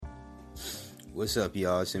What's up,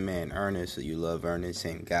 y'all? It's your man Ernest. So you love Ernest,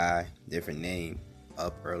 same guy, different name.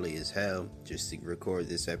 Up early as hell just to record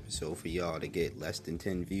this episode for y'all to get less than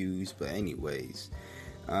 10 views. But anyways,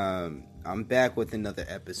 I'm back with another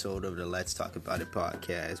episode of the Let's Talk About It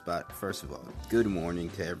podcast. But first of all, good morning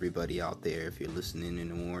to everybody out there. If you're listening in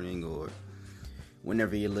the morning or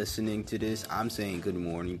whenever you're listening to this, I'm saying good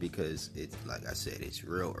morning because it's, like I said, it's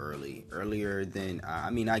real early. Earlier than,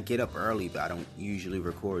 I get up early, but I don't usually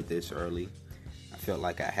record this early. I felt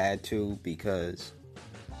like I had to because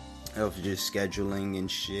of just scheduling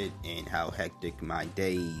and shit and how hectic my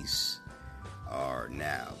days are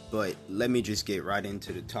now. But let me just get right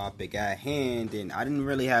into the topic at hand, and I didn't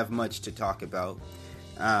really have much to talk about.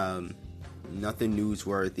 Nothing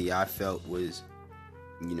newsworthy I felt was,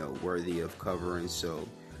 worthy of covering, so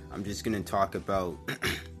I'm just gonna talk about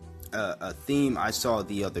a theme I saw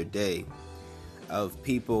the other day of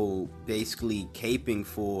people basically caping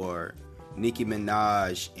for Nicki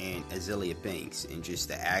Minaj and Azealia Banks and just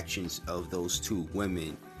the actions of those two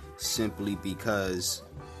women simply because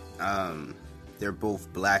they're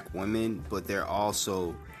both black women, but they're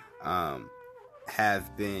also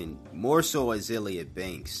have been more so Azealia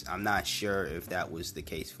Banks. I'm not sure if that was the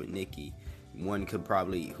case for Nicki. One could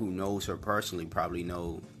probably, who knows her personally, probably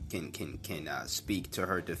can speak to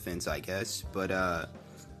her defense, I guess. But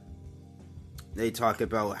they talk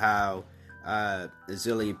about how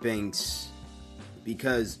Azealia Banks,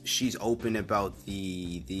 because she's open about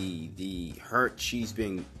the hurt she's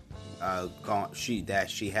been that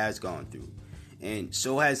she has gone through, and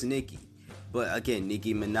so has Nicki. But again,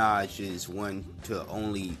 Nicki Minaj is one to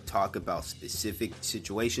only talk about specific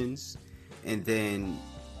situations, and then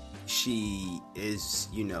she is,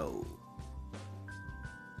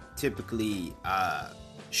 typically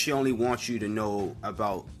she only wants you to know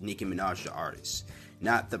about Nicki Minaj the artist,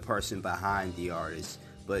 not the person behind the artist,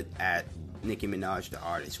 but at Nicki Minaj the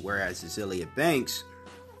artist. Whereas Azealia Banks,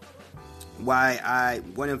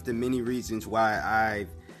 one of the many reasons why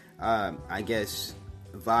I guess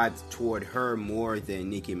vibed toward her more than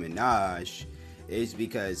Nicki Minaj is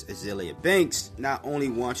because Azealia Banks not only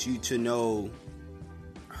wants you to know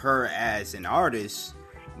her as an artist,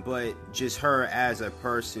 but just her as a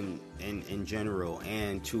person in general,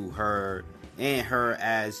 and to her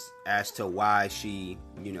as to why she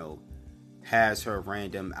has her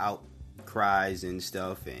random outcries and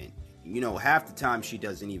stuff, and half the time she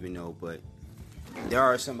doesn't even know, but there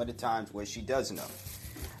are some of the times where she does know.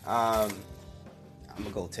 I'm gonna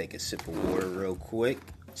go take a sip of water real quick,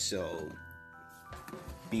 so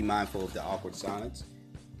be mindful of the awkward silence.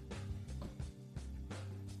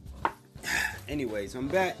 Anyways, I'm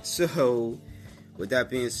back. So, with that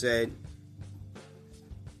being said,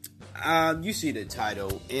 you see the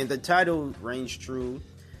title, and the title rings true.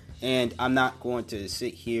 And I'm not going to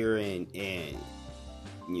sit here and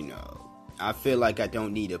I feel like I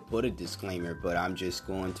don't need to put a disclaimer, but I'm just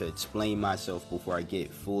going to explain myself before I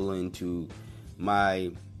get full into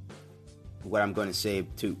what I'm going to say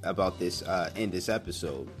about this in this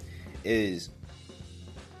episode. Is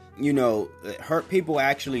hurt people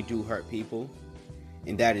actually do hurt people,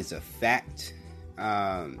 and that is a fact.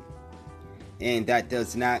 And that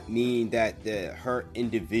does not mean that the hurt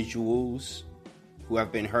individuals who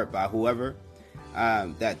have been hurt by whoever,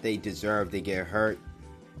 that they deserve to get hurt.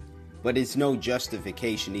 But it's no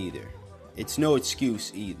justification either. It's no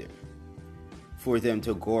excuse either for them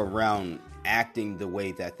to go around acting the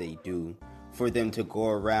way that they do, for them to go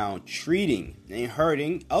around treating and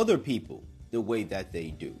hurting other people the way that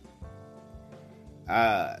they do.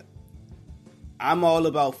 I'm all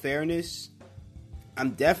about fairness.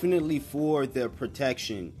 I'm definitely for the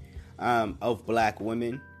protection of black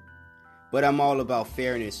women, but I'm all about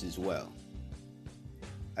fairness as well.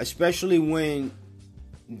 Especially when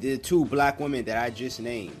the two black women that I just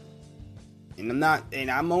named, and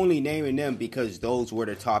I'm only naming them because those were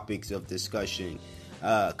the topics of discussion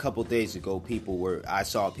a couple days ago. I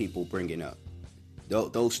saw people bringing up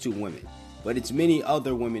those two women, but it's many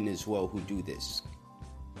other women as well who do this.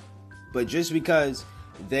 But just because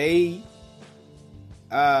they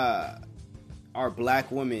are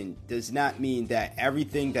black women does not mean that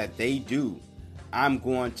everything that they do, I'm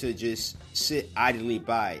going to just sit idly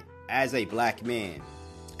by as a black man,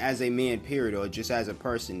 as a man period, or just as a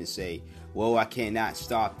person to say, well, I cannot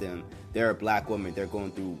stop them. They're a black woman. They're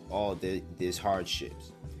going through all these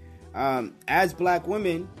hardships. As black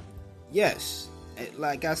women, yes,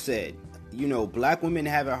 like I said, black women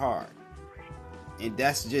have it hard. And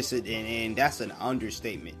that's just it, and that's an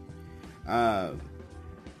understatement.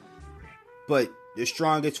 But the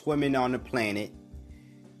strongest women on the planet,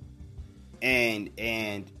 and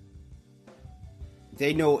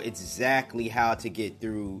They know exactly how to get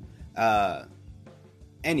through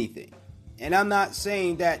anything. And I'm not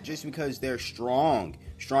saying that just because they're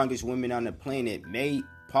strongest women on the planet may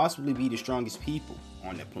possibly be the strongest people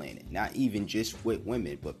on the planet. Not even just with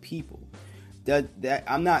women, but people. That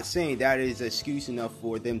I'm not saying that is excuse enough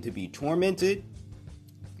for them to be tormented,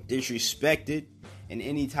 disrespected in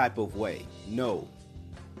any type of way. No.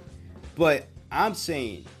 But I'm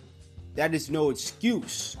saying that is no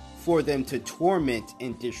excuse for them to torment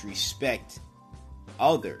and disrespect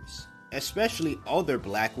others, especially other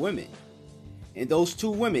black women. And those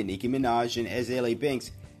two women, Nicki Minaj and Azealia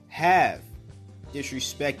Banks, have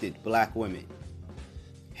disrespected black women,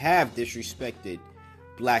 have disrespected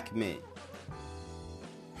black men,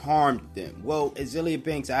 harmed them. Well, Azealia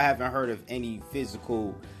Banks, I haven't heard of any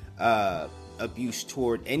physical abuse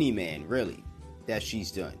toward any man, really, that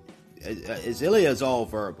she's done. Azealia is all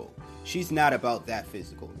verbal. She's not about that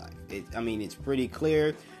physical life. It's pretty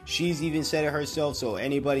clear. She's even said it herself. So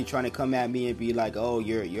anybody trying to come at me and be like, "Oh,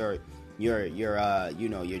 you're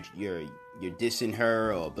dissing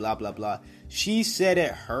her," or blah blah blah. She said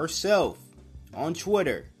it herself on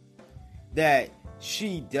Twitter that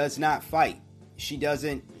she does not fight. She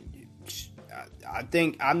doesn't.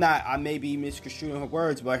 I may be misconstruing her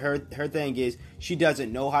words, but her thing is she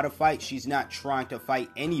doesn't know how to fight. She's not trying to fight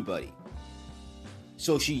anybody.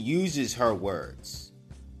 So she uses her words,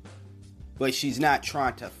 but she's not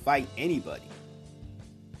trying to fight anybody.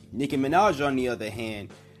 Nicki Minaj, on the other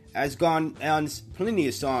hand, has gone on plenty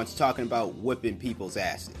of songs talking about whipping people's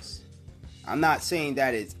asses. I'm not saying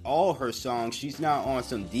that it's all her songs. She's not on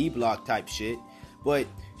some D-Block type shit, but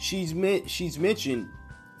she's mentioned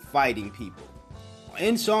fighting people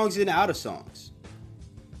in songs and out of songs.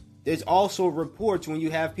 There's also reports when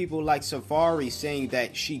you have people like Safari saying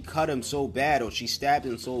that she cut him so bad or she stabbed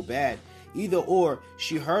him so bad. Either or,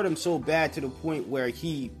 she hurt him so bad to the point where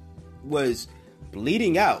he was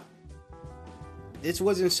bleeding out. This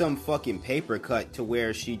wasn't some fucking paper cut to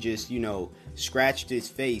where she just, scratched his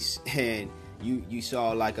face and you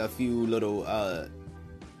saw like a few little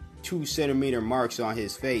 2-centimeter marks on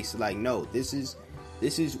his face. Like, no, this is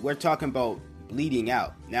we're talking about bleeding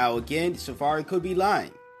out. Now again, Safari could be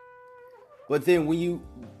lying. But then when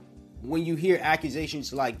you hear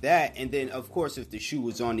accusations like that, and then of course if the shoe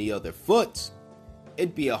was on the other foot,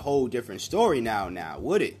 it'd be a whole different story now,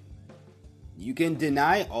 would it? You can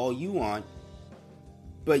deny all you want,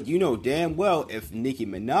 but you know damn well if Nicki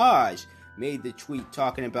Minaj made the tweet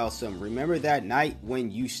talking about remember that night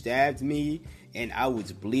when you stabbed me and I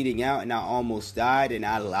was bleeding out and I almost died and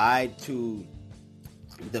I lied to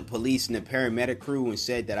the police and the paramedic crew and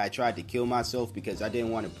said that I tried to kill myself because I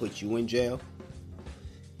didn't want to put you in jail.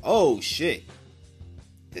 Oh shit.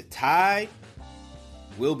 The tide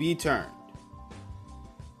will be turned.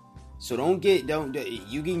 So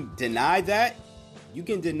you can deny that. You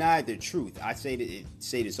can deny the truth. I say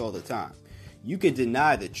this all the time. You can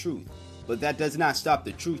deny the truth, but that does not stop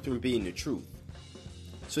the truth from being the truth.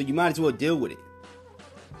 So you might as well deal with it.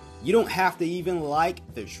 You don't have to even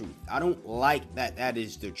like the truth. I don't like that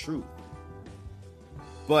is the truth.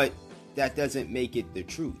 But that doesn't make it the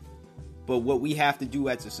truth. But what we have to do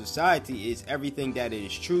as a society is everything that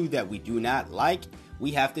is true that we do not like,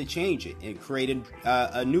 we have to change it and create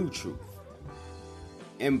a new truth.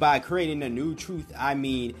 And by creating a new truth, I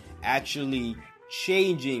mean actually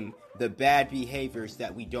changing the bad behaviors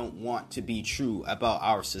that we don't want to be true about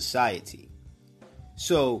our society.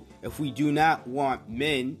 So if we do not want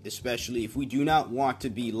men, especially if we do not want to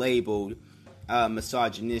be labeled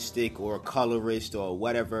misogynistic or colorist or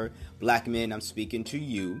whatever, black men, I'm speaking to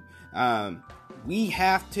you, we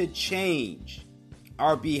have to change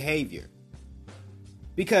our behavior.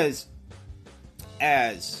 Because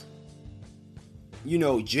as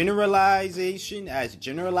generalizing,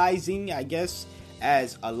 I guess,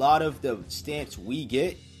 as a lot of the stance we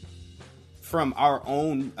get from our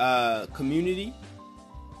own community,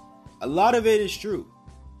 a lot of it is true.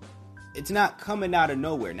 It's not coming out of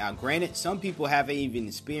nowhere. Now, granted, some people haven't even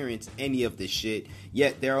experienced any of this shit,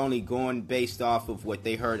 yet they're only going based off of what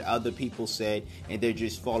they heard other people said, and they're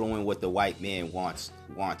just following what the white man wants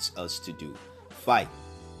us to do. Fight.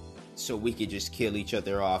 So we could just kill each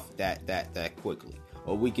other off that quickly.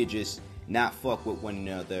 Or we could just not fuck with one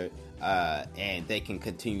another, and they can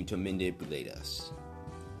continue to manipulate us.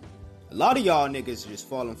 A lot of y'all niggas are just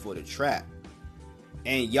falling for the trap.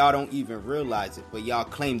 And y'all don't even realize it, but y'all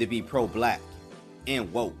claim to be pro-black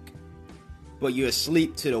and woke. But you're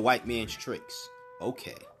asleep to the white man's tricks.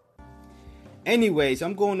 Okay. Anyways,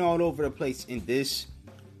 I'm going all over the place in this.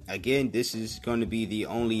 Again, this is going to be the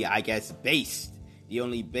only, base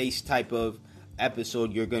type of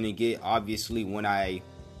episode you're going to get, obviously, when I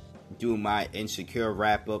do my Insecure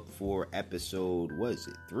wrap-up for episode, what is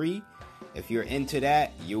it, 3? If you're into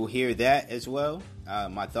that, you'll hear that as well.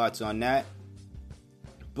 My thoughts on that.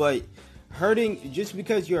 But hurting, just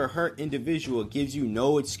because you're a hurt individual, gives you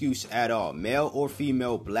no excuse at all, male or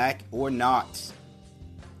female, black or not,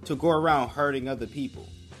 to go around hurting other people.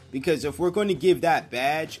 Because if we're going to give that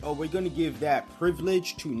badge, or we're going to give that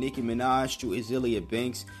privilege to Nicki Minaj, to Azealia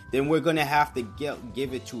Banks, then we're going to have to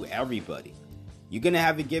give it to everybody. You're going to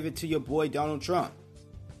have to give it to your boy Donald Trump.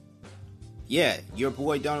 Yeah, your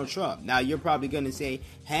boy Donald Trump. Now, you're probably going to say,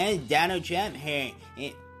 hey, Donald Trump, hey.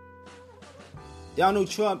 Donald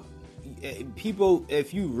Trump, people,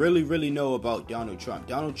 if you really know about Donald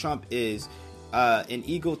Trump is an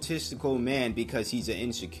egotistical man because he's an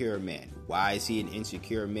insecure man. Why is he an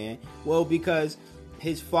insecure man? Well, because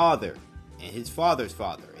his father and his father's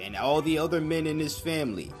father and all the other men in his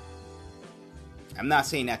family, I'm not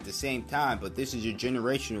saying at the same time, but this is a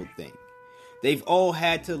generational thing. They've all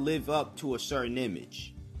had to live up to a certain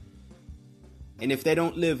image. And if they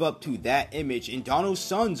don't live up to that image, and Donald's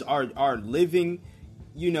sons are living,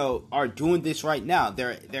 are doing this right now.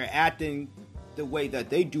 They're acting the way that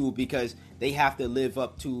they do because they have to live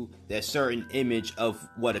up to that certain image of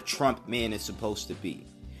what a Trump man is supposed to be.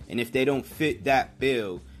 And if they don't fit that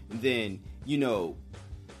bill, then,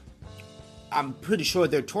 I'm pretty sure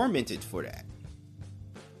they're tormented for that.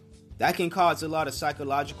 That can cause a lot of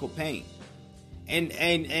psychological pain. And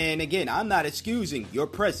again, I'm not excusing your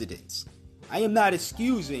presidents. I am not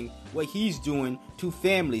excusing what he's doing to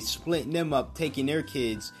families, splitting them up, taking their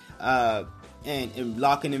kids, and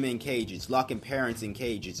locking them in cages, locking parents in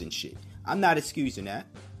cages and shit. I'm not excusing that.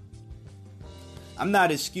 I'm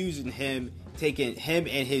not excusing him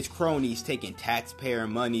and his cronies taking taxpayer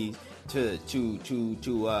money to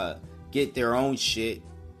get their own shit,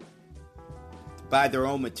 buy their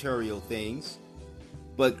own material things,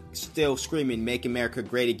 but still screaming, "Make America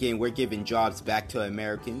Great Again." We're giving jobs back to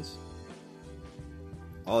Americans.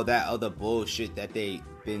 All that other bullshit that they've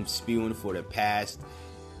been spewing for the past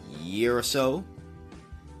year or so.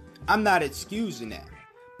 I'm not excusing that.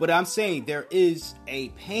 But I'm saying there is a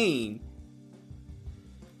pain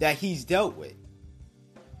that he's dealt with.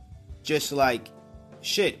 Just like,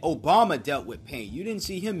 shit, Obama dealt with pain. You didn't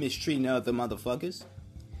see him mistreating other motherfuckers.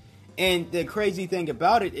 And the crazy thing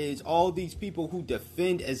about it is all these people who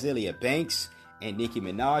defend Azealia Banks and Nicki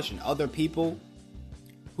Minaj and other people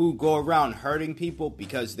who go around hurting people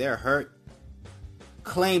because they're hurt,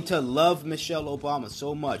 claim to love Michelle Obama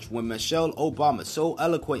so much when Michelle Obama so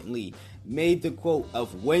eloquently made the quote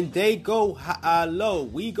of, "When they go low,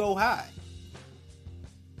 we go high."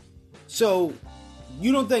 So,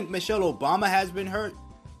 you don't think Michelle Obama has been hurt?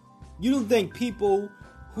 You don't think people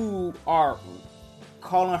who are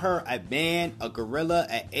calling her a man, a gorilla,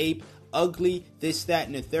 an ape, ugly, this, that,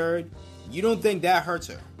 and the third, you don't think that hurts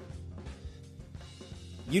her?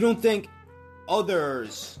 You don't think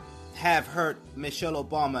others have hurt Michelle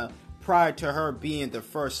Obama prior to her being the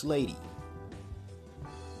first lady?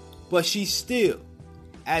 But she's still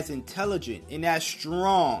as intelligent and as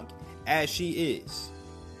strong as she is,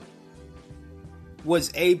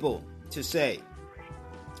 was able to say,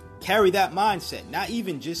 carry that mindset, not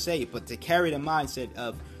even just say it, but to carry the mindset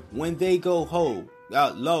of, when they go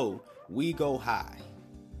low, we go high.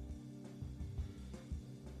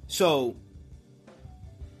 So,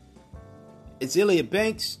 Azealia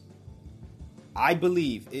Banks, I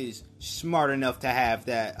believe, is smart enough to have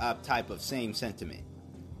that type of same sentiment.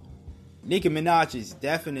 Nicki Minaj is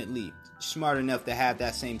definitely smart enough to have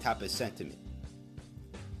that same type of sentiment.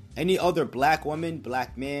 Any other black woman,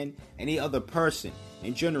 black man, any other person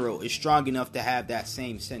in general is strong enough to have that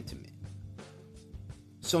same sentiment.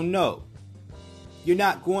 So no, you're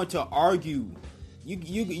not going to argue.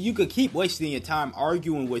 You could keep wasting your time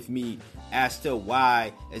arguing with me as to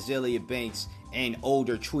why Azealia Banks in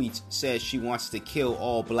older tweets says she wants to kill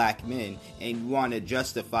all black men, and you want to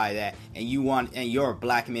justify that, and you're a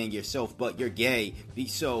black man yourself, but you're gay,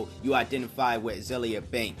 so you identify with Azealia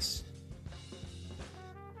Banks.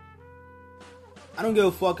 I don't give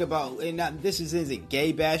a fuck about, and this isn't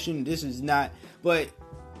gay bashing, this is not, but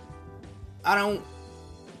I don't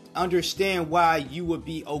understand why you would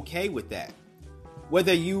be okay with that.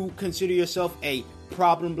 Whether you consider yourself a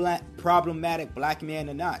problematic black man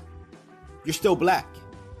or not, you're still black.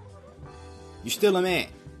 You're still a man.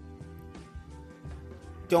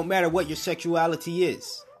 Don't matter what your sexuality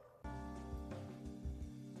is.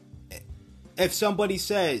 If somebody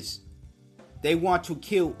says they want to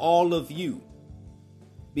kill all of you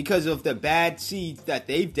because of the bad seeds that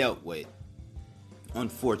they've dealt with,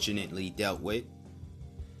 unfortunately dealt with,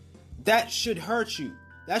 That should hurt you.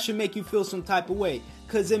 That should make you feel some type of way.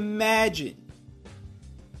 Because imagine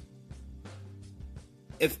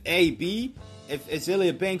if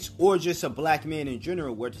Azealia Banks or just a black man in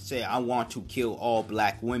general were to say, I want to kill all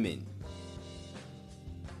black women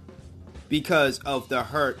because of the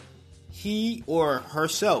hurt he or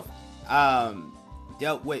herself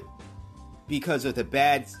dealt with because of the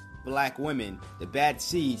bad black women, the bad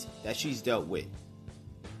seeds that she's dealt with.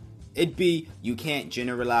 It'd be, you can't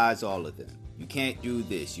generalize all of them. You can't do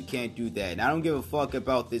this. You can't do that. And I don't give a fuck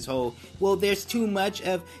about this whole, well, there's too much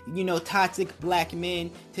of, toxic black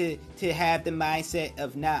men to have the mindset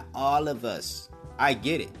of not all of us. I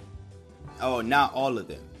get it. Oh, not all of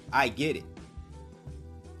them. I get it.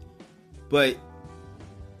 But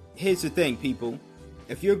here's the thing, people.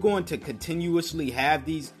 If you're going to continuously have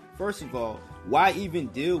these, first of all, why even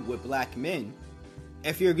deal with black men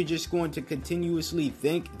if you're just going to continuously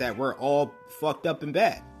think that we're all fucked up and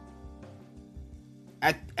bad?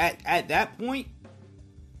 At that point,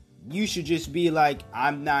 you should just be like,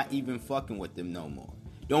 I'm not even fucking with them no more.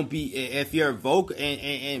 Don't be, if you're vocal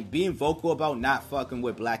and being vocal about not fucking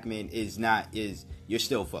with black men you're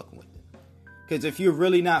still fucking with them. Because if you're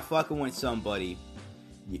really not fucking with somebody,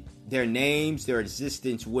 their names, their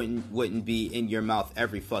existence wouldn't be in your mouth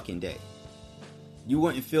every fucking day. You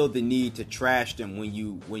wouldn't feel the need to trash them when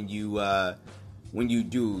you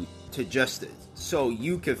do to justice, so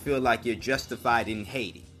you can feel like you're justified in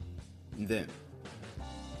hating them.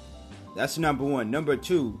 That's number one. Number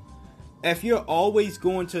two, if you're always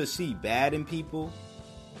going to see bad in people,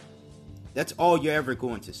 that's all you're ever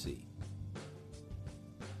going to see.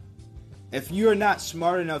 If you're not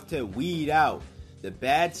smart enough to weed out the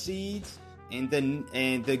bad seeds and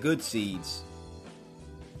the good seeds,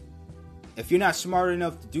 if you're not smart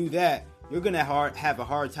enough to do that, you're gonna have a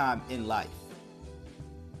hard time in life.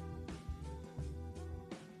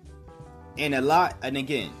 And a lot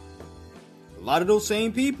of those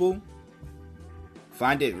same people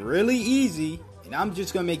find it really easy, and I'm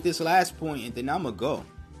just gonna make this last point and then I'm gonna go.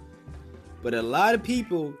 But a lot of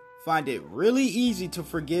people find it really easy to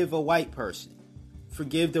forgive a white person,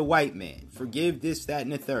 forgive the white man, forgive this, that,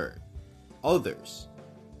 and the third. Others.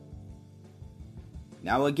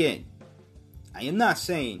 Now again, I am not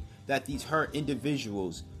saying that these hurt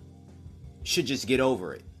individuals should just get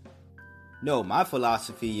over it. No, my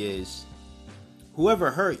philosophy is,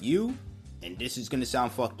 whoever hurt you, and this is going to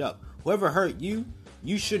sound fucked up, whoever hurt you,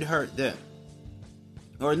 you should hurt them.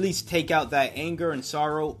 Or at least take out that anger and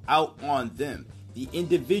sorrow out on them. The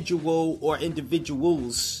individual or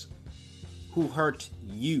individuals who hurt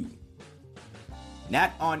you.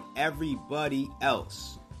 Not on everybody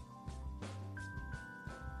else.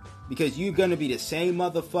 Because you're going to be the same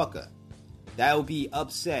motherfucker that will be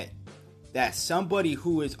upset that somebody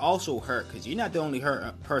who is also hurt, because you're not the only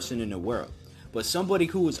hurt person in the world, but somebody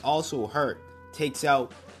who is also hurt takes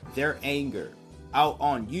out their anger out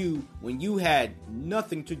on you when you had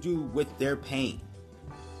nothing to do with their pain.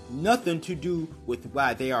 Nothing to do with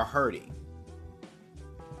why they are hurting.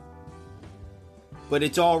 But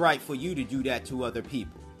it's alright for you to do that to other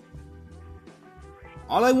people.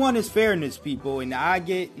 All I want is fairness, people, and I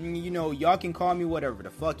get, y'all can call me whatever the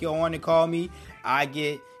fuck y'all want to call me. I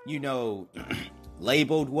get,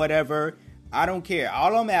 labeled whatever. I don't care.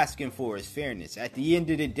 All I'm asking for is fairness. At the end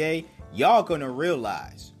of the day, y'all gonna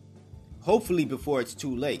realize, hopefully before it's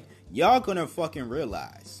too late, y'all gonna fucking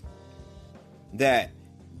realize that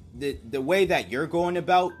the way that you're going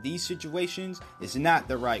about these situations is not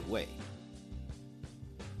the right way.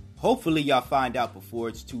 Hopefully y'all find out before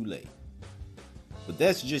it's too late. But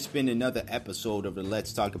that's just been another episode of the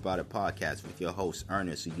Let's Talk About It podcast with your host,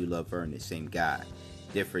 Ernest, who you love Ernest, same guy,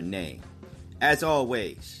 different name. As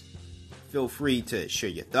always, feel free to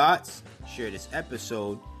share your thoughts, share this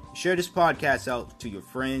episode, share this podcast out to your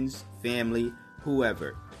friends, family,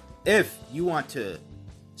 whoever. If you want to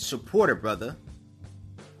support a brother,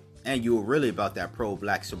 and you're really about that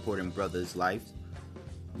pro-black supporting brother's life,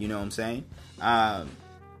 you know what I'm saying?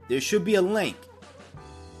 There should be a link.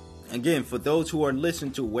 Again, for those who are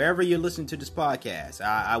listening to wherever you're listening to this podcast,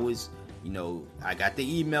 I got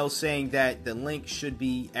the email saying that the link should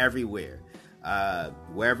be everywhere,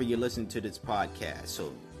 wherever you're listening to this podcast.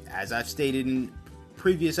 So, as I've stated in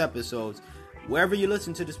previous episodes, wherever you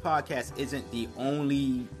listen to this podcast isn't the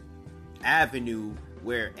only avenue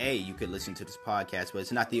where you could listen to this podcast, but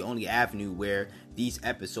it's not the only avenue where these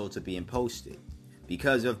episodes are being posted.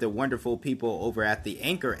 Because of the wonderful people over at the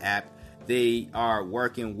Anchor app, they are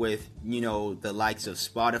working with, the likes of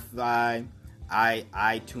Spotify,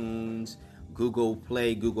 iTunes, Google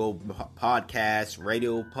Play, Google Podcasts,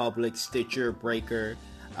 Radio Public, Stitcher, Breaker,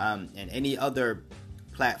 and any other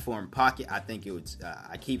platform Pocket. I think it was.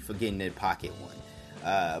 I keep forgetting the Pocket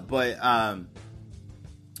one.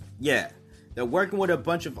 Yeah, they're working with a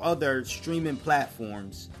bunch of other streaming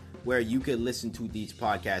platforms where you can listen to these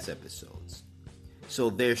podcast episodes. So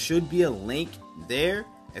there should be a link there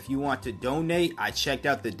if you want to donate. I checked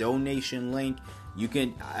out the donation link. You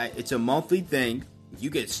can. It's a monthly thing. You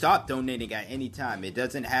can stop donating at any time. It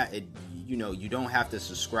doesn't have it. You know, you don't have to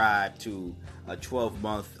subscribe to a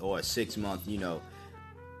 12-month or a 6-month. You know,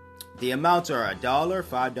 the amounts are $1,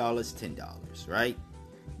 $5, $10. Right?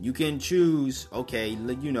 You can choose. Okay,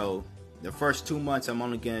 you know, the first 2 months I'm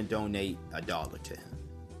only gonna donate $1 to him.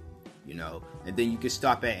 You know, and then you can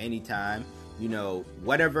stop at any time. You know,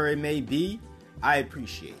 whatever it may be, I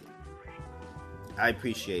appreciate it. I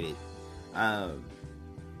appreciate it.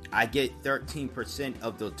 I get 13%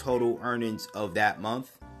 of the total earnings of that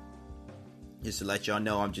month. Just to let y'all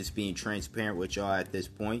know, I'm just being transparent with y'all at this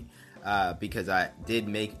point, because I did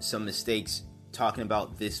make some mistakes talking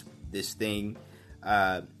about this thing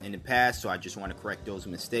in the past, so I just want to correct those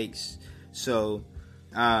mistakes. So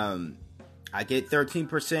I get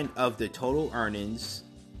 13% of the total earnings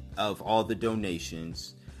of all the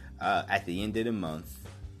donations at the end of the month,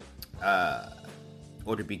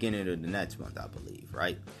 or the beginning of the next month, I believe,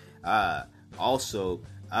 right? Also,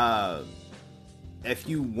 if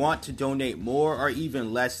you want to donate more or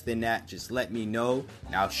even less than that, just let me know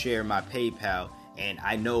and I'll share my PayPal. And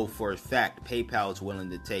I know for a fact PayPal is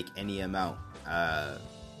willing to take any amount.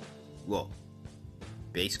 Well,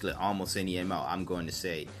 basically almost any amount, I'm going to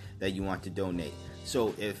say, that you want to donate.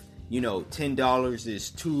 So if, you know, $10 is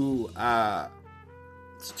it's too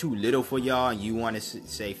little for y'all and you want to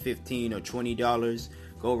say $15 or $20,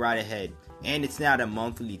 go right ahead. And it's not a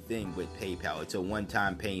monthly thing with PayPal. It's a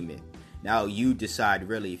one-time payment. Now you decide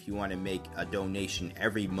really if you want to make a donation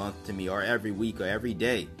every month to me or every week or every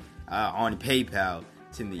day on PayPal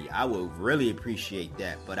to me. I will really appreciate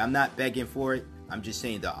that. But I'm not begging for it. I'm just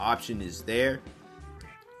saying the option is there.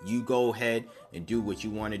 You go ahead and do what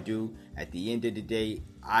you want to do. At the end of the day,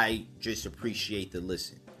 I just appreciate the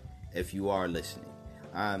listen if you are listening.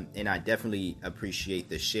 And I definitely appreciate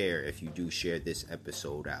the share if you do share this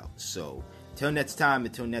episode out. So, till next time,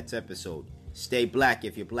 until next episode, stay black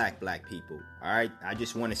if you're black people. All right? I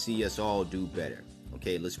just want to see us all do better.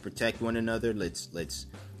 Okay, let's protect one another. Let's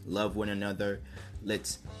love one another.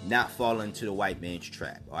 Let's not fall into the white man's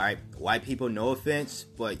trap. All right? White people, no offense,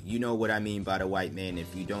 but you know what I mean by the white man.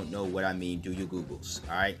 If you don't know what I mean, do your Googles.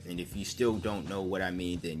 All right? And if you still don't know what I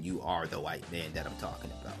mean, then you are the white man that I'm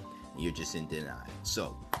talking about. You're just in denial.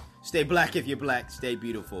 So, stay black if you're black. Stay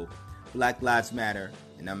beautiful. Black Lives Matter.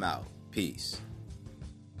 And I'm out. Peace.